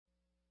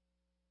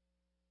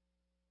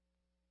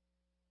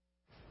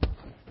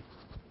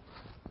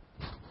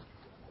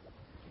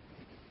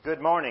Good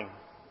morning.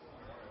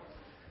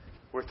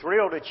 We're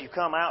thrilled that you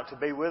come out to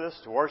be with us,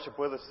 to worship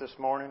with us this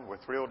morning. We're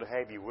thrilled to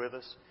have you with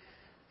us.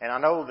 And I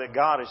know that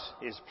God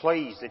is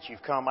pleased that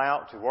you've come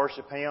out to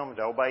worship Him,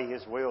 to obey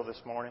His will this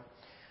morning.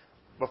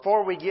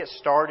 Before we get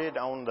started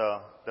on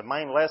the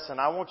main lesson,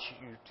 I want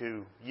you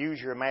to use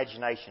your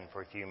imagination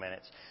for a few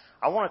minutes.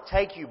 I want to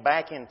take you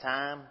back in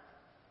time.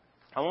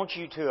 I want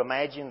you to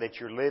imagine that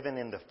you're living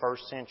in the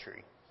first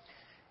century.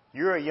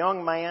 You're a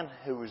young man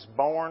who was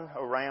born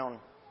around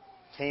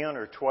 10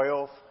 or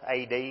 12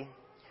 A.D.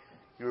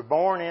 You were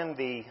born in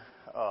the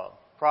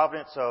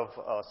province of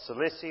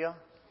Cilicia.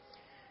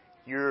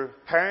 Your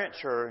parents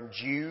are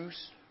Jews,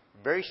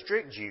 very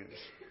strict Jews.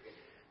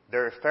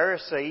 They're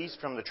Pharisees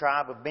from the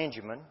tribe of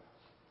Benjamin.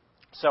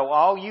 So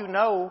all you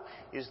know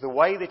is the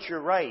way that you're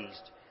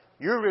raised.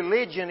 Your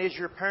religion is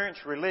your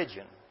parents'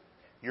 religion.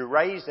 You're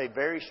raised a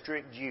very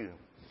strict Jew.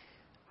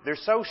 They're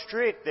so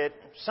strict that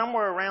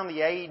somewhere around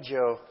the age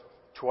of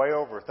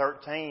 12 or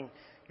 13,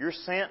 you're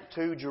sent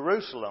to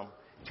Jerusalem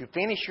to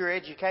finish your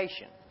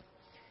education.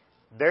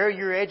 There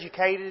you're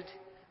educated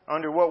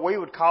under what we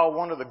would call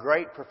one of the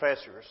great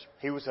professors.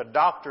 He was a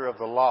doctor of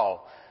the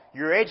law.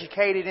 You're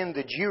educated in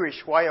the Jewish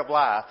way of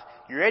life.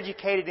 You're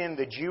educated in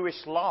the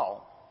Jewish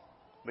law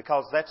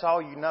because that's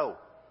all you know.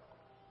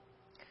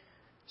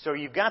 So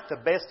you've got the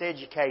best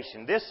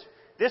education.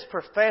 This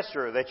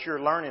professor that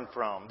you're learning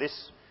from,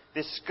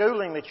 this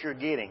schooling that you're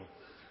getting,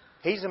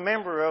 he's a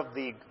member of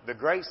the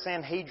great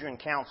Sanhedrin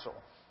Council,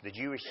 the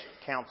Jewish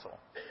council.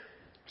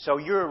 So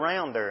you're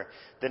around there.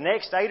 The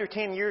next 8 or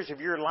 10 years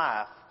of your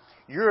life,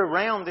 you're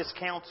around this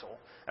council.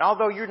 And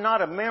although you're not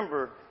a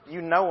member,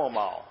 you know them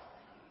all.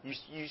 You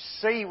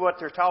see what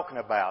they're talking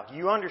about.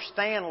 You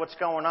understand what's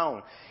going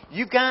on.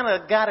 You kind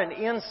of got an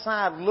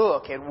inside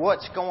look at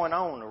what's going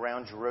on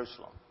around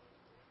Jerusalem.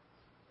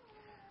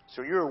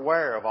 So you're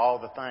aware of all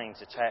the things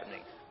that's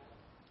happening.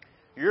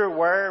 You're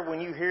aware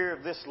when you hear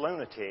of this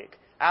lunatic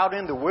out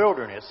in the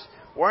wilderness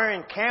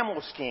wearing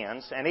camel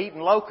skins and eating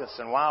locusts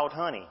and wild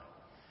honey.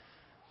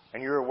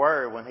 And you're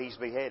aware when he's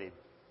beheaded.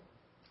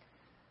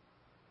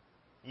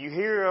 You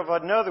hear of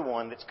another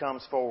one that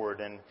comes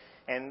forward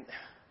and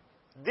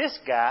this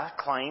guy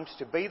claims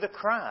to be the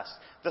Christ,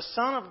 the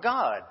Son of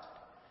God.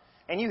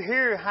 And you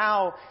hear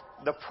how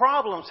the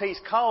problems he's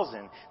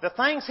causing, the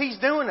things he's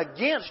doing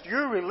against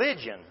your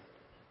religion.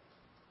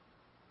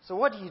 So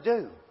what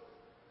do?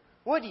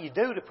 What do you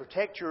do to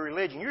protect your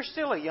religion? You're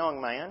still a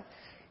young man.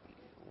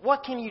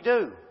 What can you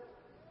do?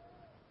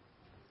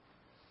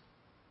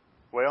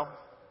 Well,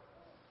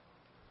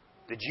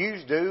 the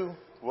Jews do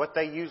what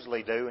they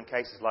usually do in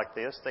cases like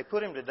this. They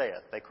put Him to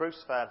death. They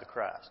crucified the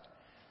Christ.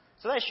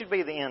 So that should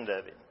be the end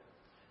of it.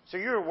 So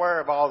you're aware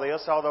of all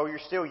this, although you're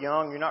still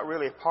young, you're not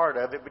really a part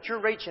of it, but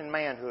you're reaching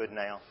manhood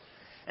now.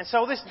 And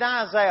so this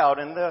dies out,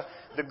 and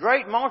the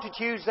great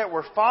multitudes that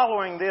were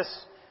following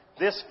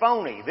this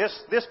phony,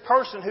 this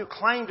person who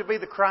claimed to be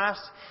the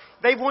Christ,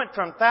 they went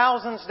from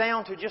thousands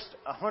down to just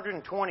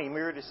 120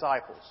 mere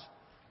disciples.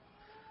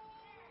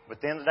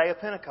 But then the day of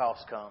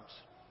Pentecost comes.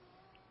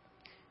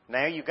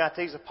 Now you've got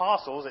these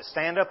apostles that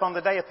stand up on the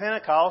day of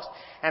Pentecost,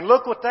 and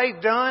look what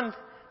they've done.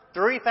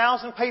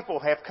 3,000 people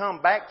have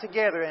come back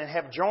together and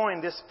have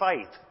joined this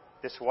faith,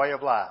 this way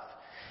of life.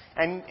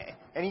 And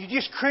you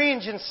just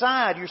cringe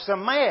inside. You're so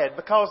mad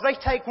because they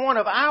take one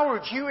of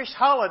our Jewish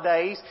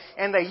holidays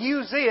and they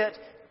use it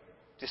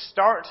to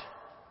start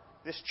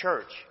this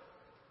church.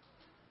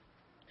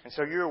 And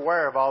so you're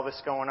aware of all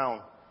this going on.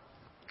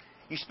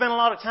 You spend a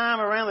lot of time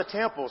around the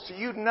temple, so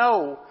you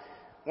know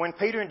when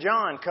Peter and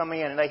John come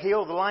in and they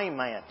heal the lame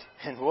man.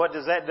 And what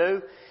does that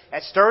do?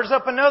 That stirs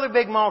up another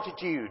big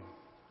multitude.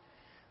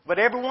 But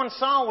everyone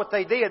saw what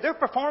they did. They're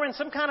performing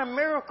some kind of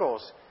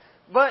miracles.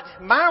 But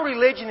my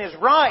religion is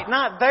right,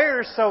 not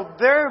theirs, so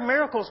their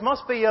miracles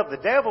must be of the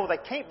devil. They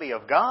can't be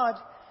of God.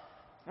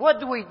 What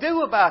do we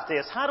do about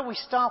this? How do we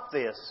stop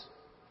this?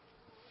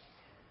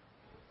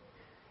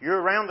 You're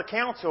around the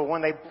council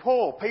when they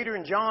pull Peter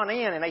and John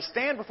in and they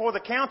stand before the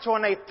council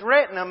and they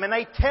threaten them and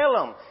they tell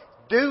them,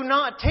 do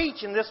not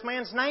teach in this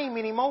man's name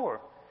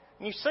anymore.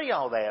 And you see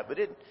all that, but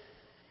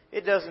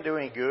it doesn't do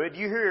any good.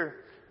 You hear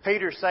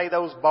Peter say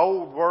those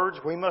bold words,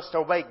 we must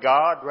obey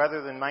God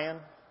rather than man.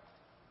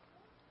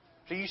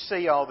 So you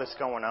see all this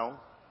going on.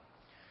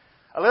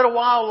 A little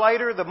while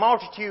later, the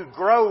multitude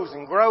grows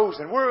and grows,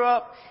 and we're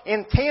up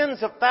in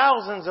tens of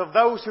thousands of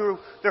those who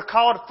they're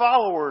called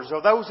followers, or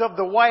those of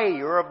the way,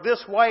 or of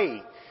this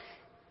way.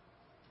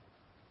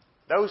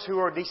 Those who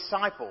are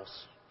disciples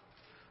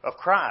of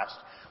Christ.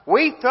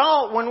 We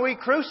thought when we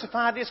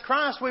crucified this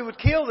Christ we would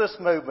kill this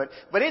movement,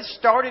 but it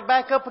started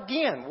back up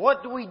again.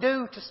 What do we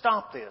do to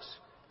stop this?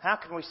 How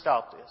can we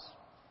stop this?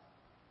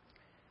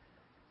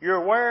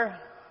 You're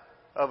aware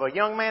of a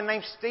young man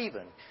named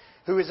Stephen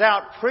who is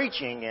out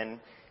preaching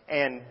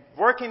and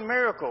working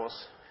miracles.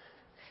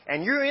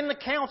 And you're in the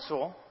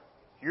council.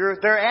 You're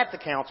there at the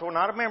council,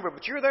 not a member,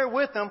 but you're there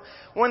with them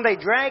when they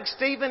drag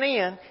Stephen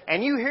in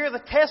and you hear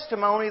the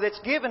testimony that's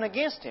given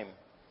against him.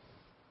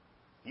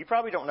 You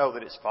probably don't know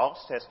that it's false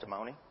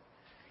testimony.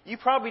 You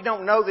probably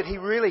don't know that he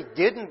really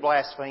didn't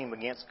blaspheme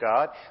against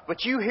God,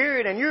 but you hear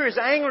it and you're as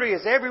angry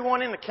as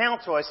everyone in the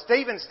council as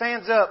Stephen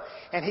stands up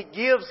and he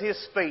gives his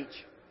speech.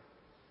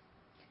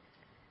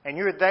 And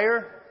you're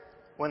there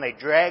when they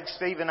drag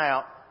Stephen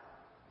out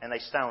and they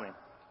stone him.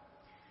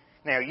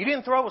 Now, you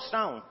didn't throw a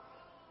stone,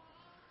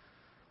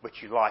 but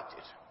you liked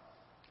it.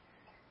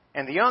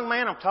 And the young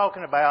man I'm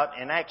talking about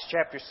in Acts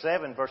chapter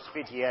 7, verse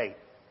 58,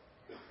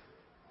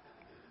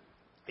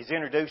 is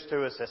introduced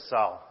to us as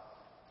Saul.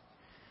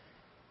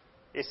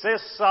 It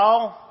says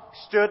Saul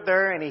stood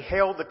there and he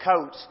held the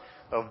coats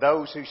of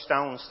those who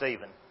stoned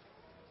Stephen.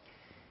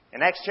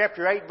 In Acts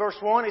chapter 8, verse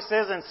 1, it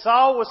says, and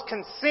Saul was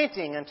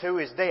consenting unto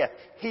his death.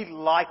 He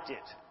liked it.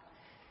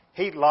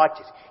 He liked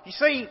it. You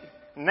see,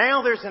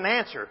 now there's an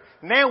answer.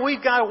 Now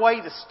we've got a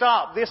way to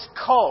stop this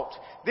cult,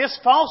 this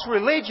false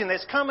religion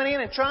that's coming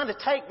in and trying to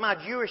take my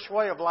Jewish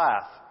way of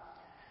life.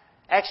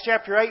 Acts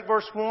chapter 8,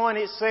 verse 1,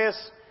 it says,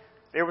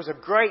 there was a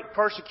great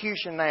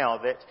persecution now,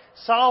 that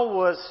Saul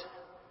was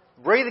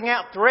breathing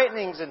out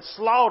threatenings and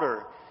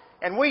slaughter.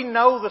 And we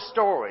know the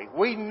story.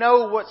 We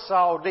know what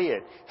Saul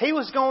did. He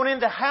was going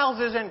into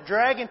houses and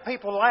dragging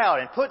people out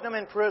and putting them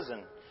in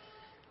prison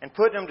and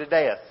putting them to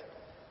death.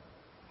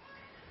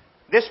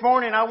 This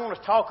morning I want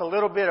to talk a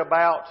little bit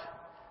about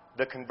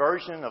the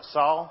conversion of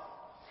Saul.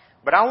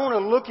 But I want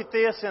to look at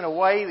this in a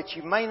way that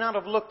you may not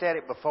have looked at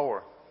it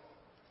before.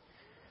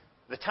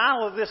 The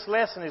title of this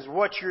lesson is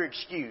What's Your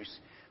Excuse?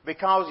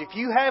 Because if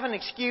you have an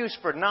excuse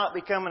for not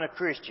becoming a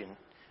Christian,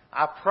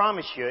 I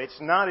promise you,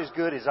 it's not as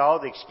good as all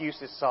the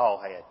excuses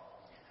Saul had.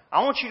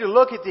 I want you to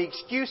look at the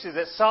excuses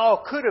that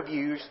Saul could have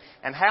used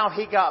and how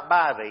he got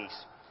by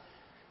these.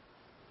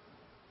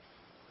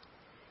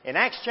 In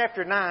Acts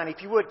chapter 9,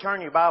 if you would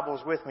turn your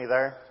Bibles with me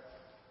there.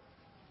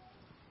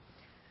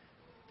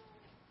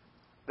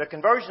 The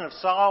conversion of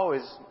Saul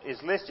is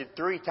listed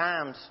 3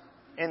 times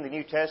in the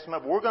New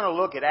Testament. We're going to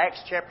look at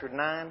Acts chapter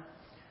 9.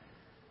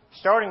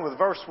 Starting with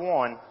verse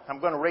 1, I'm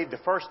going to read the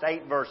first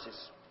 8 verses.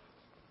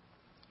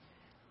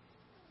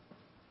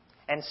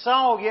 And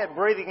Saul, yet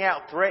breathing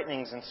out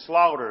threatenings and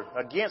slaughter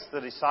against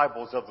the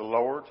disciples of the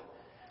Lord,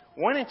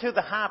 went into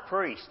the high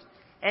priest,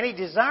 and he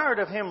desired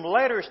of him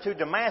letters to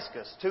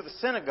Damascus, to the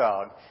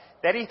synagogue,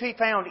 that if he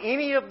found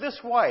any of this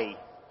way,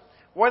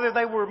 whether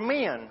they were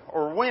men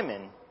or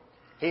women,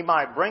 he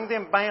might bring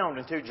them bound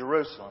into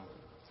Jerusalem.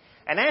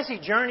 And as he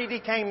journeyed, he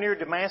came near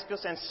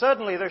Damascus, and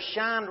suddenly there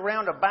shined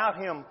round about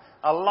him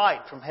a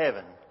light from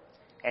heaven.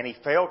 And he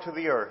fell to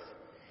the earth.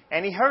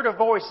 And he heard a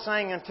voice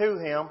saying unto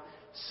him,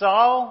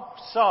 Saul,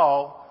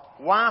 Saul,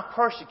 why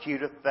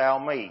persecutest thou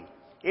me?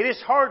 It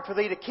is hard for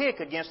thee to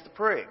kick against the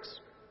pricks.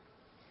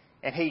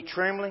 And he,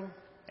 trembling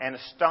and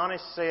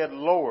astonished, said,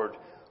 Lord,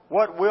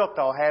 what wilt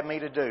thou have me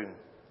to do?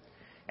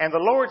 And the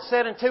Lord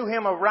said unto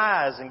him,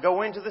 Arise and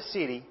go into the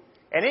city,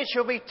 and it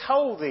shall be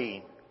told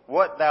thee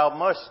what thou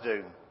must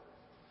do.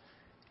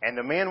 And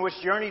the men which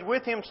journeyed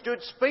with him stood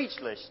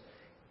speechless,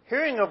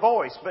 hearing a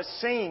voice, but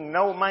seeing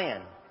no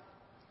man.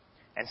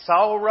 And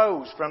Saul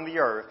arose from the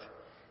earth,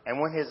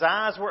 and when his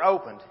eyes were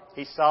opened,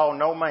 he saw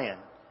no man.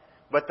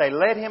 But they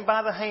led him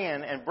by the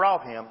hand and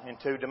brought him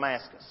into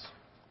Damascus.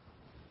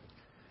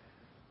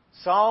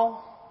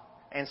 Saul,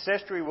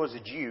 ancestrally, was a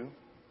Jew.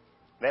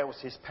 That was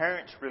his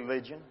parents'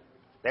 religion.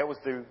 That was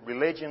the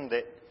religion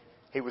that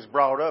he was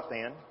brought up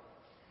in.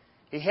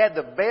 He had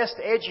the best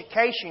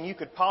education you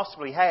could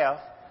possibly have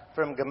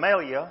from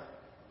Gamaliel.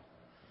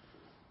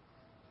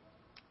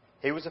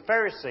 He was a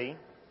Pharisee,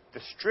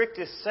 the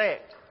strictest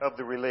sect of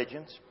the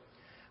religions.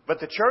 But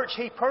the church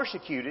he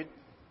persecuted,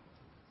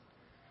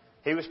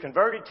 he was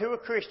converted to a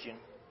Christian,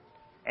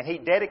 and he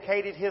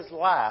dedicated his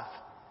life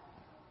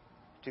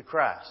to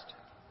Christ.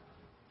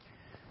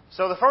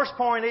 So the first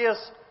point is,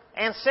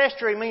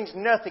 ancestry means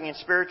nothing in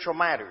spiritual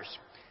matters.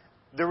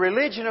 The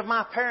religion of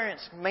my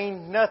parents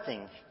means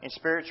nothing in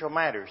spiritual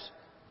matters.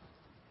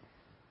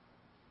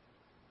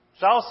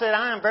 Saul said,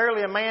 I am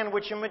verily a man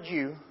which am a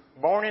Jew,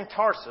 born in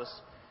Tarsus,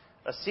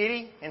 a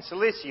city in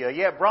Cilicia,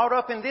 yet brought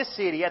up in this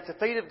city at the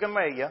feet of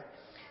Gamaliel,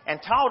 and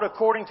taught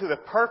according to the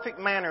perfect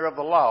manner of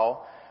the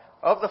law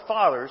of the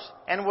fathers,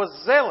 and was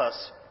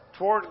zealous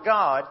toward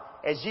God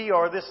as ye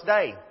are this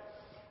day.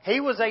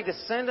 He was a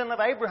descendant of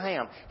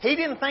Abraham. He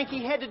didn't think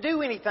he had to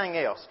do anything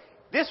else.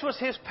 This was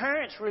his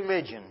parents'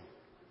 religion.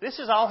 This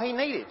is all he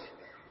needed.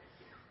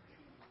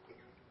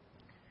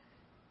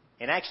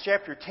 In Acts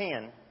chapter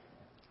 10,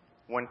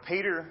 when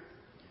Peter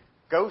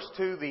goes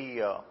to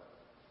the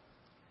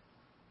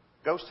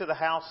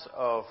house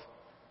of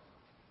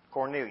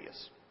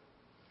Cornelius,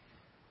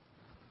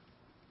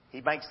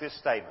 he makes this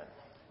statement.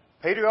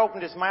 Peter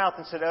opened his mouth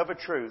and said, Of a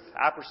truth,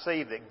 I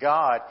perceive that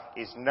God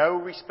is no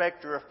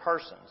respecter of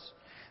persons,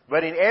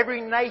 but in every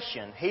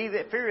nation he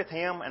that feareth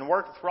him and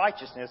worketh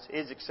righteousness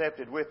is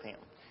accepted with him.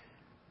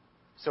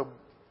 So,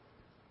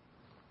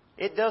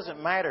 it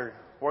doesn't matter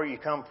where you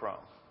come from.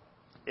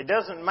 It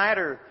doesn't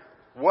matter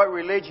what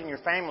religion your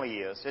family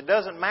is. It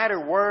doesn't matter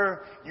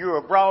where you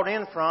were brought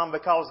in from,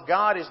 because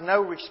God is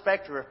no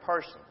respecter of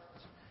persons.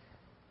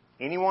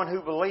 Anyone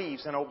who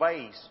believes and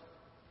obeys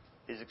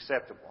is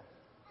acceptable.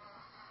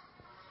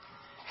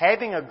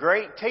 having a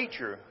great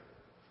teacher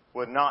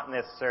would not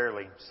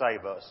necessarily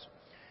save us.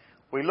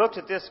 We looked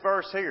at this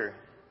verse here.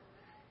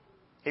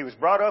 He was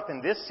brought up in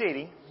this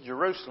city,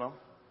 Jerusalem,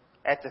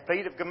 at the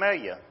feet of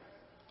Gamaliel.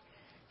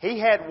 He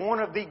had one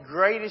of the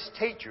greatest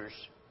teachers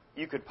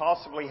you could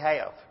possibly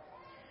have.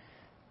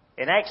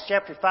 In Acts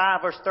chapter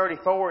 5, verse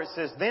 34, it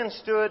says, "Then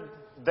stood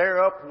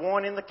there up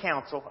one in the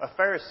council, a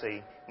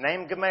Pharisee,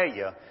 named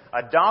Gamaliel,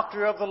 a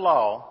doctor of the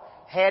law,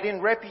 had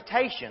in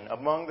reputation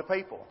among the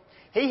people."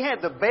 He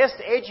had the best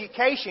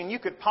education you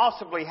could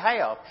possibly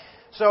have.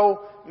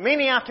 So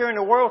many out there in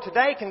the world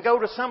today can go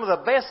to some of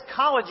the best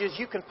colleges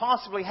you can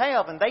possibly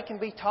have, and they can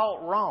be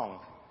taught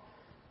wrong.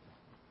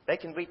 They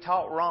can be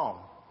taught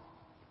wrong.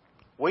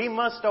 We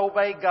must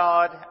obey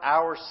God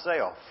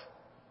ourselves.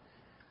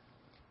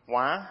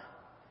 Why?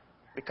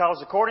 Because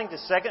according to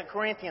 2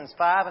 Corinthians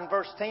 5 and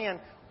verse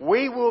 10,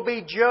 we will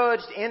be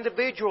judged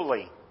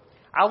individually.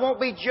 I won't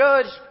be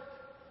judged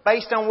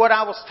based on what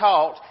I was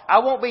taught. I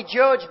won't be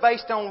judged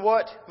based on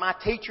what my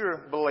teacher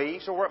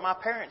believes or what my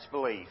parents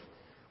believe.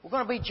 We're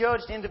going to be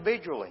judged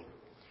individually.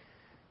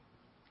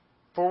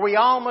 For we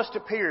all must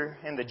appear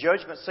in the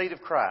judgment seat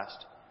of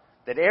Christ,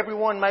 that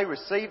everyone may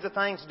receive the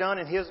things done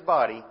in his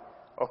body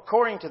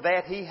according to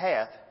that he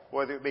hath,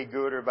 whether it be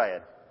good or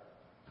bad.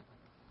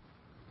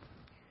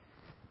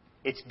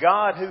 It's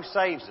God who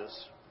saves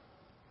us.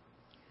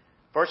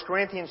 1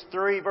 Corinthians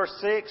 3 verse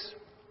 6,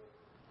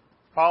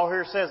 Paul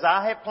here says,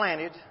 "I have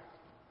planted,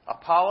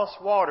 Apollos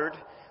watered,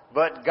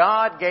 but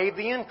God gave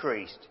the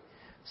increase.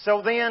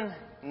 So then,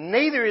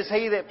 neither is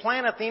he that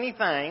planteth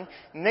anything,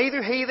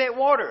 neither he that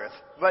watereth,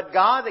 but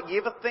God that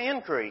giveth the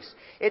increase."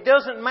 It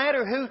doesn't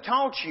matter who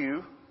taught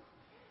you.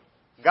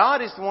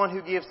 God is the one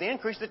who gives the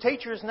increase. The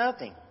teacher is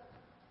nothing.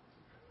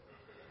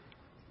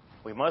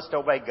 We must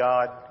obey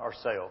God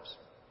ourselves.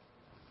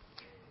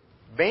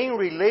 Being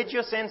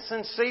religious and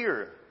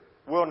sincere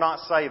will not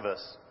save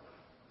us.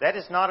 That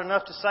is not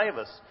enough to save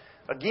us.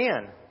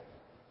 Again,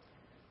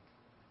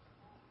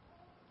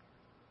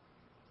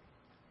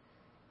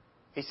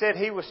 he said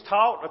he was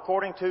taught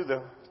according to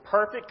the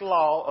perfect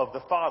law of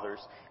the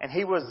fathers, and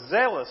he was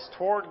zealous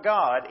toward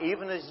God,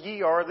 even as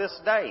ye are this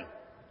day.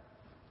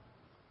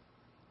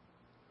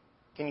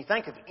 Can you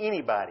think of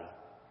anybody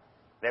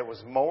that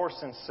was more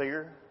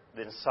sincere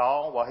than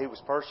Saul while he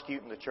was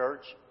persecuting the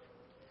church?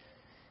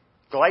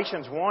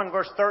 Galatians 1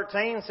 verse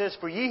 13 says,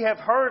 "For ye have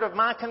heard of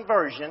my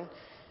conversion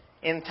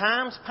in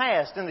times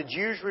past in the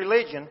Jews'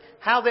 religion,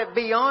 how that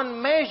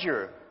beyond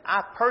measure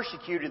I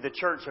persecuted the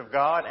church of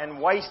God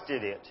and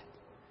wasted it.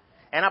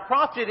 And I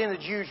profited in the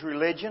Jews'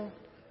 religion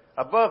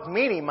above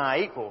many my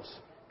equals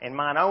in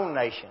mine own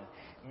nation,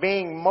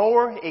 being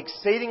more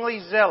exceedingly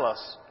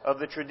zealous of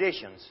the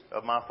traditions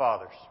of my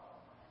fathers."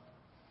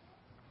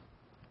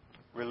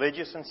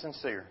 Religious and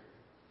sincere.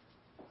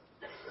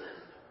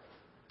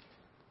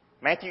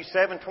 Matthew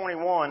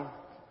 7:21,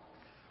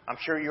 I'm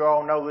sure you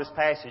all know this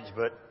passage,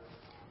 but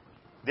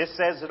this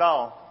says it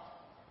all.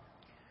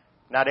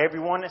 "Not every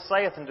one that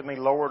saith unto me,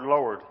 Lord,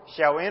 Lord,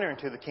 shall enter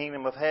into the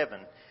kingdom of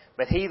heaven,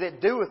 but he that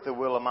doeth the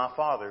will of my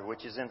Father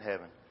which is in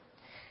heaven.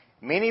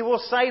 Many will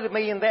say to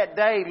me in that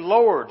day,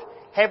 Lord,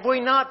 have we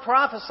not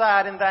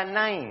prophesied in thy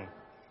name?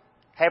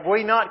 Have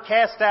we not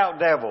cast out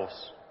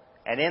devils?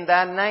 And in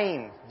thy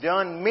name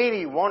done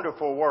many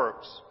wonderful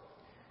works?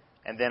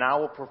 And then I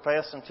will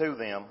profess unto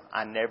them,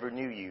 I never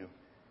knew you.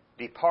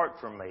 Depart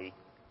from me,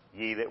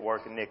 ye that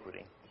work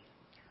iniquity."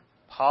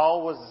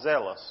 Paul was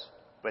zealous,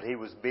 but he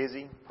was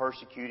busy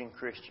persecuting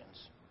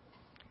Christians.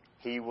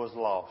 He was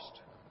lost.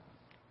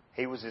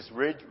 He was as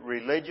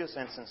religious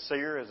and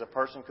sincere as a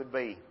person could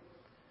be,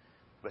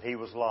 but he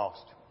was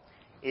lost.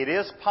 It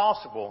is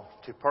possible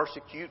to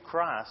persecute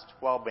Christ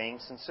while being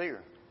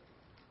sincere.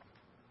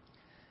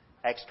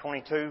 Acts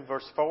 22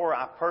 verse 4,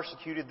 "I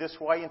persecuted this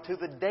way unto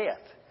the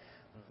death,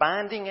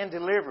 binding and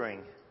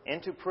delivering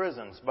into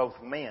prisons both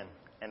men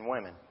and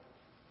women."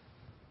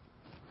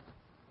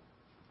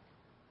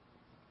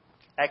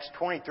 Acts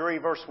 23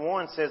 verse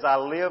 1 says, "I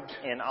lived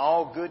in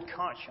all good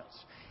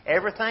conscience."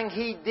 Everything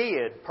he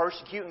did,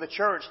 persecuting the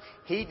church,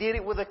 he did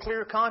it with a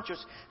clear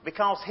conscience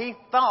because he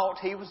thought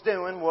he was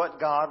doing what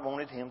God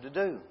wanted him to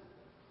do.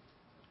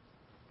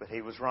 But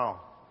he was wrong.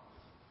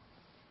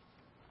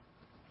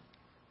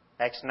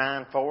 Acts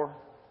 9:4,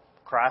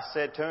 Christ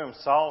said to him,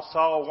 "Saul,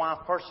 Saul, why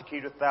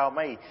persecutest thou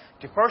me?"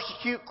 To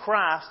persecute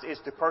Christ is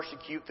to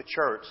persecute the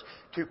church.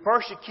 To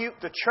persecute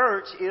the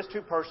church is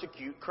to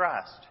persecute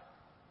Christ.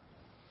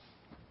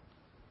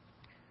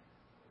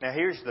 Now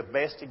here's the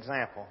best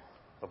example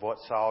of what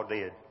Saul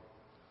did.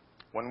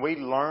 When we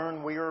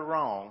learn we are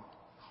wrong,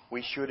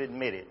 we should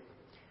admit it.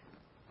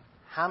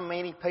 How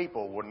many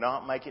people would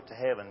not make it to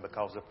heaven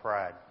because of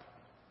pride?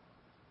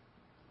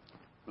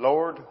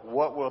 "Lord,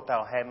 what wilt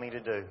thou have me to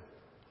do?"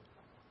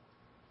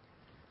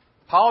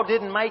 Paul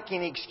didn't make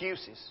any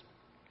excuses.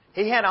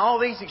 He had all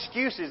these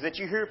excuses that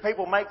you hear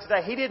people make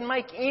today. He didn't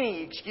make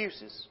any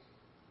excuses.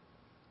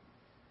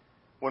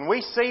 When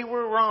we see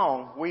we're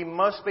wrong, we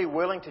must be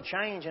willing to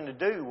change and to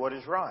do what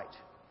is right.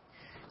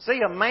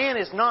 See, a man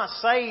is not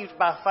saved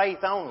by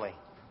faith only.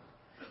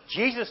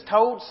 Jesus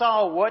told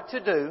Saul what to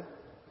do.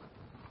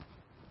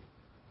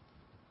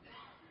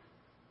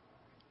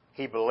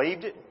 He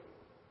believed it.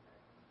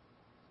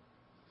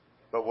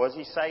 But was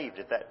he saved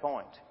at that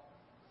point?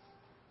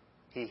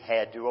 He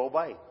had to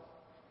obey.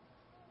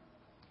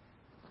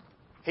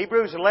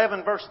 Hebrews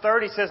 11 verse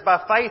 30 says,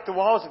 by faith the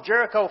walls of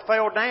Jericho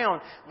fell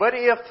down. But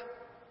if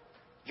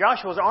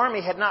Joshua's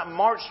army had not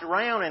marched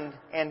around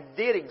and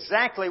did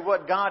exactly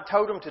what God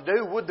told them to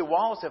do, would the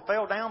walls have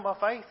fell down by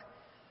faith?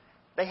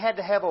 They had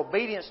to have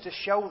obedience to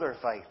show their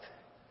faith.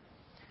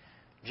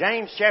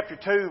 James chapter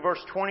 2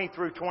 verse 20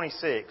 through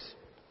 26.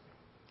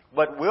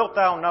 But wilt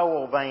thou know,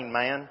 O vain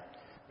man,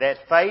 that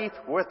faith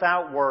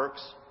without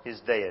works is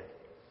dead?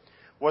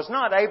 Was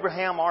not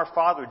Abraham our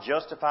father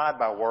justified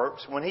by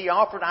works when he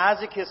offered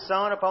Isaac his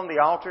son upon the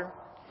altar?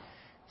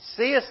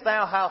 Seest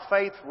thou how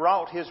faith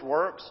wrought his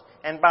works,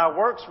 and by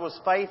works was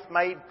faith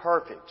made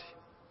perfect?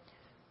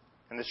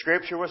 And the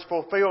scripture was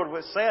fulfilled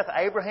which saith,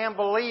 Abraham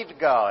believed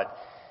God,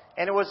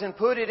 and it was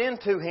imputed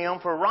into him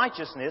for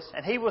righteousness,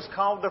 and he was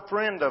called the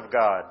friend of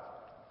God.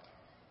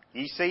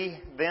 Ye see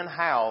then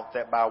how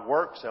that by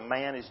works a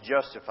man is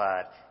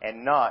justified,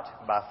 and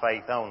not by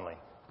faith only.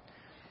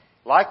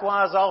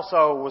 Likewise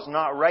also was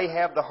not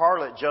Rahab the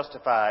harlot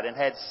justified, and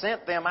had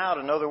sent them out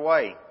another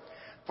way.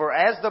 For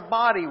as the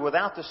body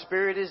without the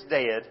spirit is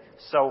dead,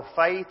 so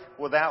faith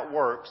without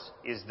works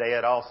is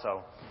dead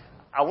also.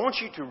 I want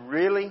you to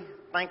really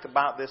think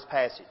about this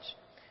passage.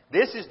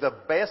 This is the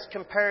best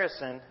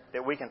comparison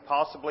that we can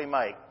possibly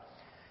make.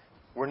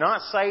 We're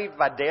not saved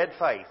by dead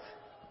faith.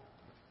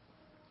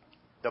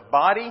 The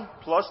body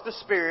plus the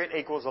spirit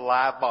equals a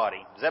live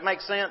body. Does that make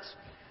sense?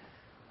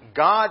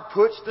 God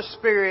puts the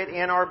spirit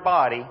in our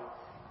body,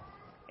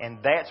 and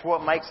that's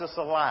what makes us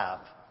alive.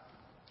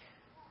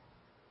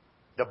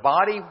 The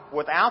body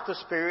without the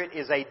spirit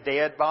is a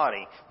dead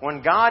body.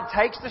 When God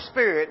takes the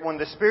spirit, when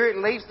the spirit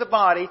leaves the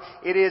body,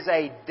 it is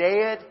a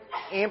dead,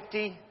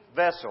 empty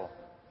vessel.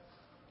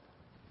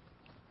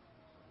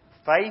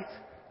 Faith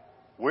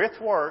with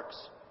works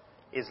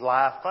is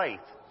live faith.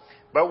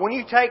 But when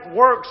you take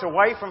works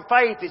away from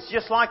faith, it's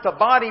just like the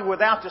body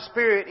without the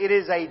spirit. It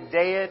is a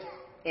dead,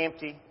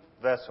 empty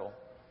vessel.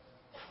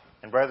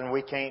 And brethren,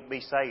 we can't be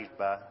saved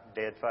by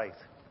dead faith.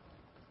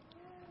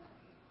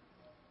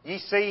 Ye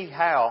see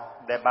how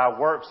that by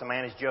works a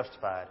man is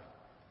justified,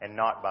 and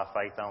not by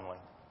faith only.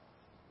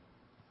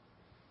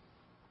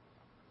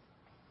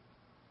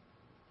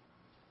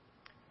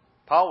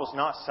 Paul was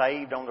not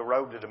saved on the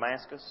road to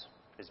Damascus,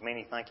 as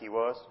many think he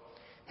was.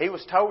 He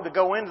was told to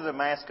go into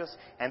Damascus,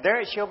 and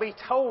there it shall be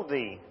told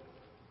thee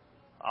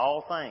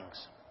all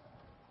things.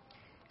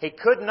 He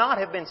could not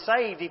have been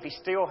saved if he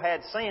still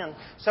had sin.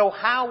 So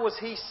how was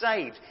he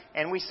saved?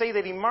 And we see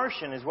that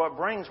immersion is what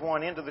brings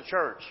one into the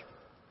church.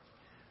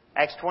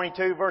 Acts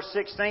 22 verse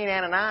 16,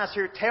 Ananias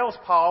here tells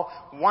Paul,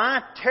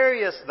 why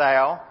tarriest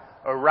thou?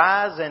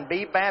 Arise and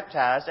be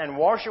baptized and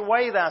wash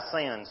away thy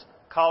sins,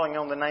 calling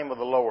on the name of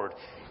the Lord.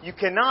 You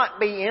cannot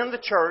be in the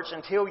church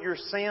until your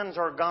sins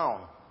are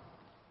gone.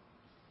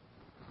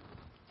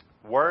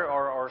 Where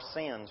are our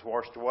sins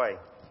washed away?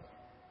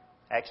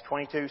 Acts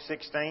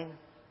 22:16,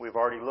 we've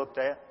already looked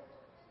at.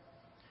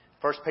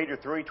 1 Peter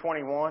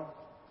 3:21.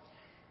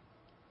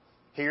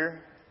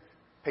 Here,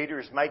 Peter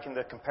is making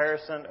the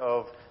comparison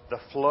of the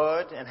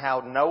flood and how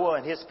Noah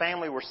and his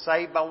family were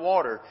saved by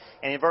water.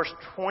 And in verse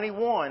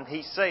 21,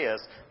 he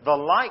says, the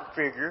like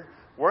figure,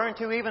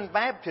 whereunto even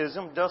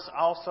baptism does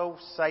also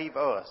save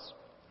us.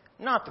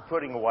 Not the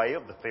putting away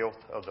of the filth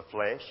of the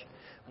flesh,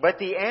 but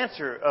the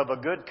answer of a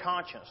good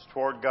conscience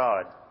toward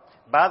God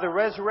by the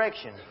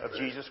resurrection of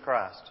Jesus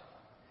Christ.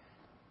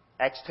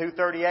 Acts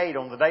 2:38,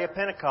 on the day of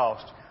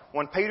Pentecost,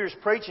 when Peter's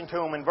preaching to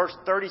them in verse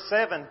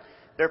 37,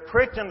 they're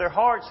pricked in their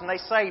hearts and they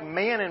say,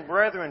 men and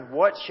brethren,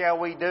 what shall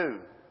we do?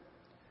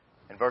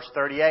 In verse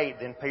 38,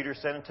 then Peter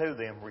said unto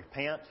them,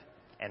 repent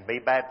and be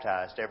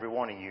baptized, every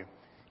one of you,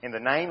 in the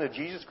name of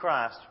Jesus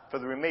Christ for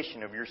the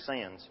remission of your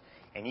sins,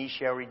 and ye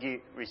shall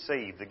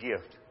receive the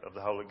gift of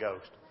the Holy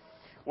Ghost.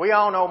 We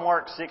all know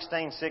Mark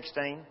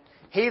 16:16.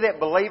 He that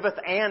believeth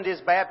and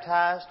is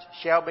baptized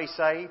shall be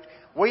saved.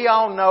 We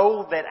all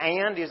know that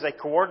and is a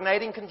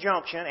coordinating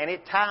conjunction, and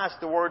it ties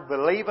the word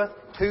believeth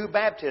to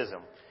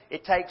baptism.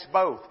 It takes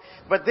both.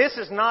 But this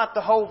is not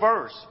the whole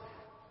verse.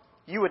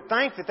 You would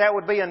think that that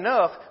would be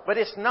enough, but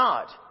it's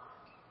not.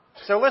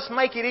 So let's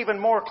make it even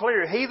more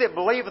clear. He that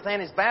believeth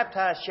and is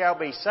baptized shall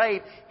be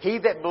saved. He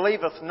that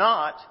believeth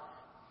not,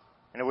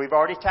 and we've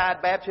already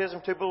tied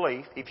baptism to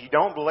belief. If you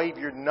don't believe,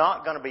 you're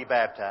not going to be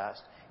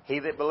baptized. He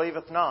that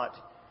believeth not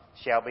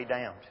shall be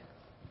damned.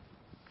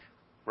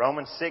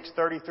 Romans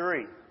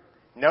 6:33.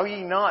 Know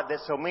ye not that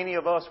so many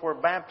of us were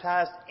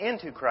baptized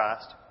into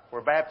Christ,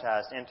 were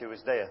baptized into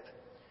His death?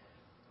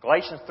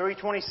 Galatians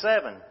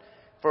 3:27.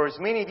 For as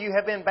many of you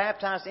have been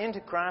baptized into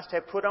Christ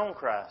have put on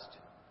Christ.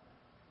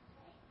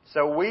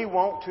 So we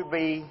want to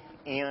be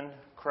in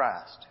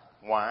Christ.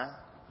 Why?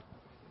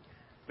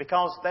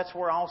 Because that's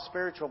where all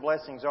spiritual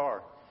blessings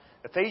are.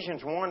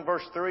 Ephesians 1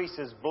 verse 3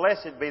 says,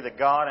 "Blessed be the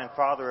God and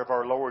Father of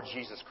our Lord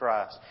Jesus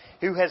Christ,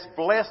 who has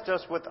blessed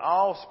us with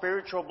all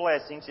spiritual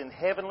blessings in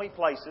heavenly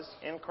places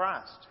in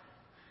Christ."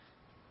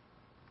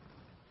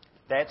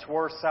 That's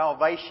where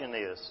salvation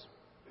is.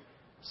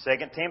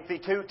 2 Timothy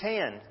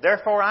 2:10,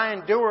 "Therefore I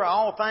endure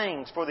all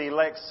things for the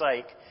elect's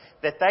sake,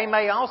 that they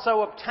may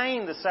also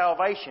obtain the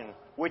salvation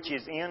which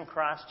is in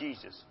Christ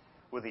Jesus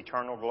with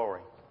eternal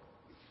glory."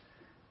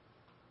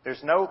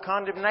 There's no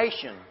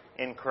condemnation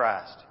in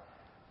Christ.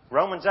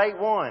 Romans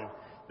 8:1,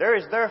 "There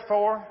is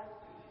therefore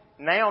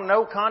now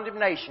no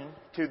condemnation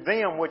to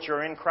them which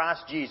are in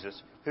Christ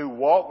Jesus, who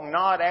walk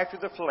not after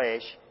the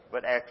flesh,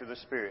 but after the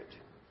Spirit."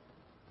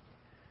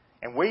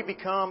 And we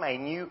become a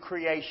new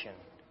creation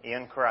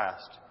in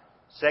Christ.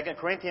 2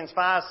 Corinthians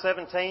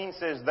 5:17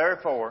 says,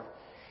 "Therefore,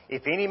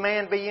 if any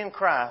man be in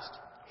Christ,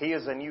 he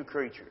is a new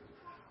creature.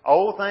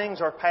 Old things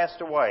are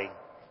passed away.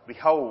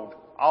 Behold,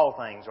 all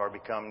things are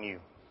become new."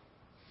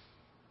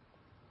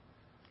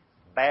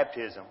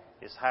 Baptism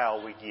is how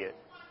we get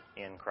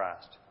in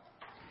Christ.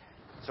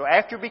 So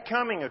after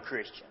becoming a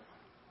Christian,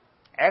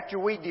 after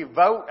we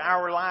devote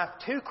our life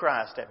to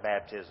Christ at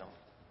baptism,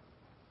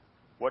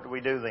 what do we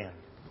do then?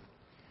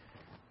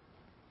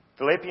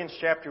 Philippians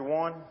chapter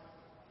 1,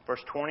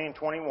 verse 20 and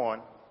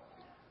 21.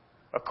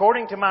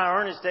 "According to my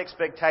earnest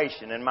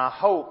expectation and my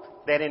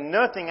hope that in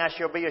nothing I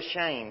shall be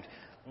ashamed,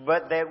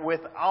 but that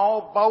with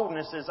all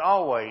boldness as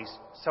always,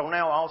 so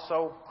now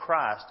also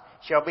Christ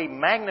shall be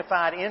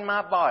magnified in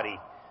my body,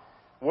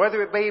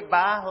 whether it be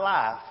by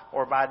life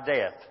or by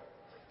death.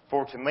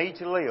 For to me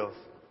to live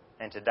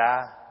and to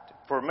die,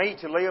 for me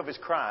to live is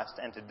Christ,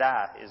 and to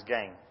die is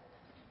gain."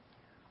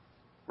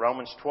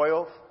 Romans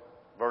 12,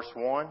 verse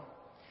 1.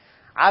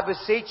 "I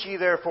beseech you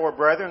therefore,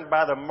 brethren,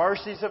 by the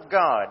mercies of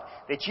God,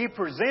 that ye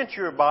present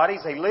your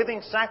bodies a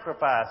living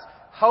sacrifice,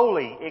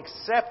 holy,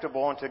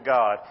 acceptable unto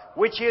God,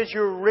 which is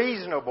your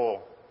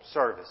reasonable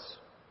service."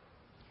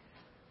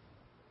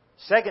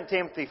 2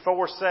 Timothy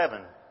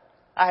 4:7,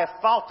 "I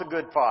have fought the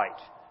good fight.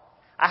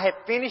 I have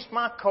finished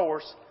my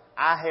course.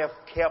 I have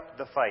kept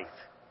the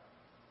faith."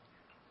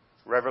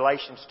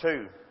 Revelations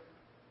 2,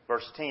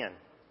 verse 10,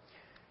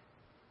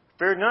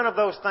 "Fear none of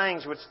those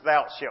things which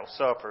thou shalt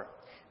suffer.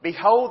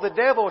 Behold, the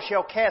devil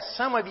shall cast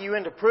some of you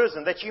into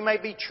prison, that you may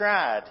be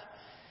tried,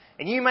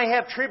 and you may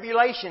have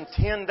tribulation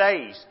 10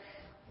 days.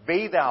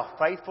 Be thou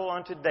faithful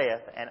unto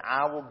death, and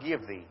I will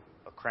give thee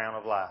a crown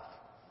of life."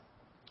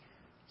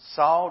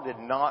 Saul did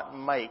not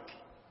make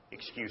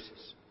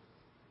excuses.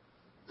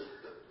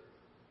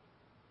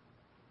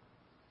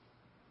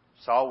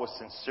 Saul was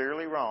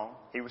sincerely wrong.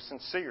 He was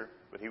sincere,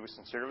 but he was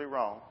sincerely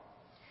wrong.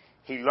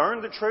 He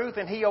learned the truth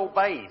and he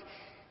obeyed.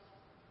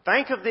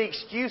 Think of the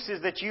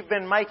excuses that you've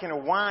been making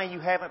of why you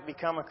haven't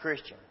become a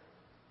Christian.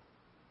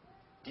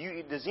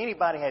 Does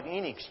anybody have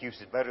any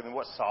excuses better than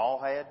what Saul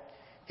had?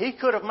 He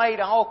could have made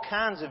all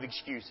kinds of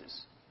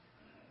excuses,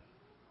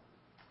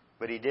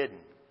 but he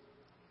didn't.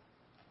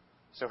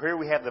 So here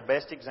we have the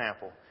best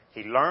example.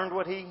 He learned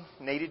what he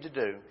needed to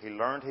do. He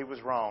learned he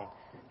was wrong,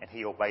 and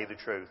he obeyed the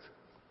truth.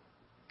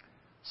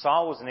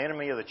 Saul was an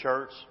enemy of the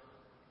church.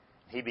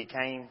 He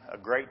became a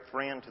great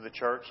friend to the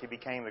church. He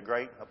became the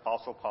great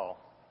Apostle Paul.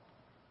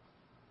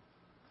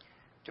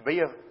 To be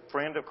a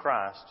friend of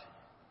Christ,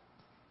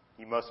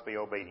 you must be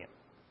obedient.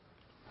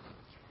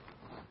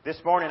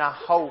 This morning, I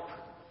hope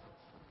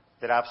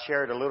that I've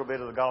shared a little bit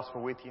of the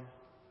gospel with you.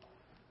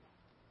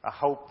 I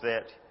hope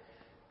that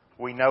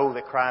we know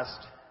that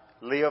Christ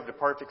lived a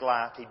perfect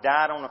life. He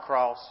died on the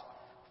cross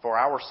for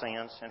our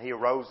sins, and He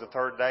arose the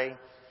third day.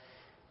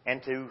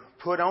 And to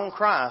put on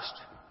Christ,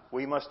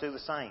 we must do the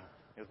same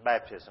with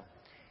baptism.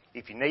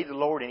 If you need the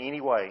Lord in any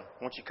way,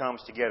 once you come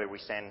together, we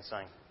stand and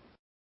sing.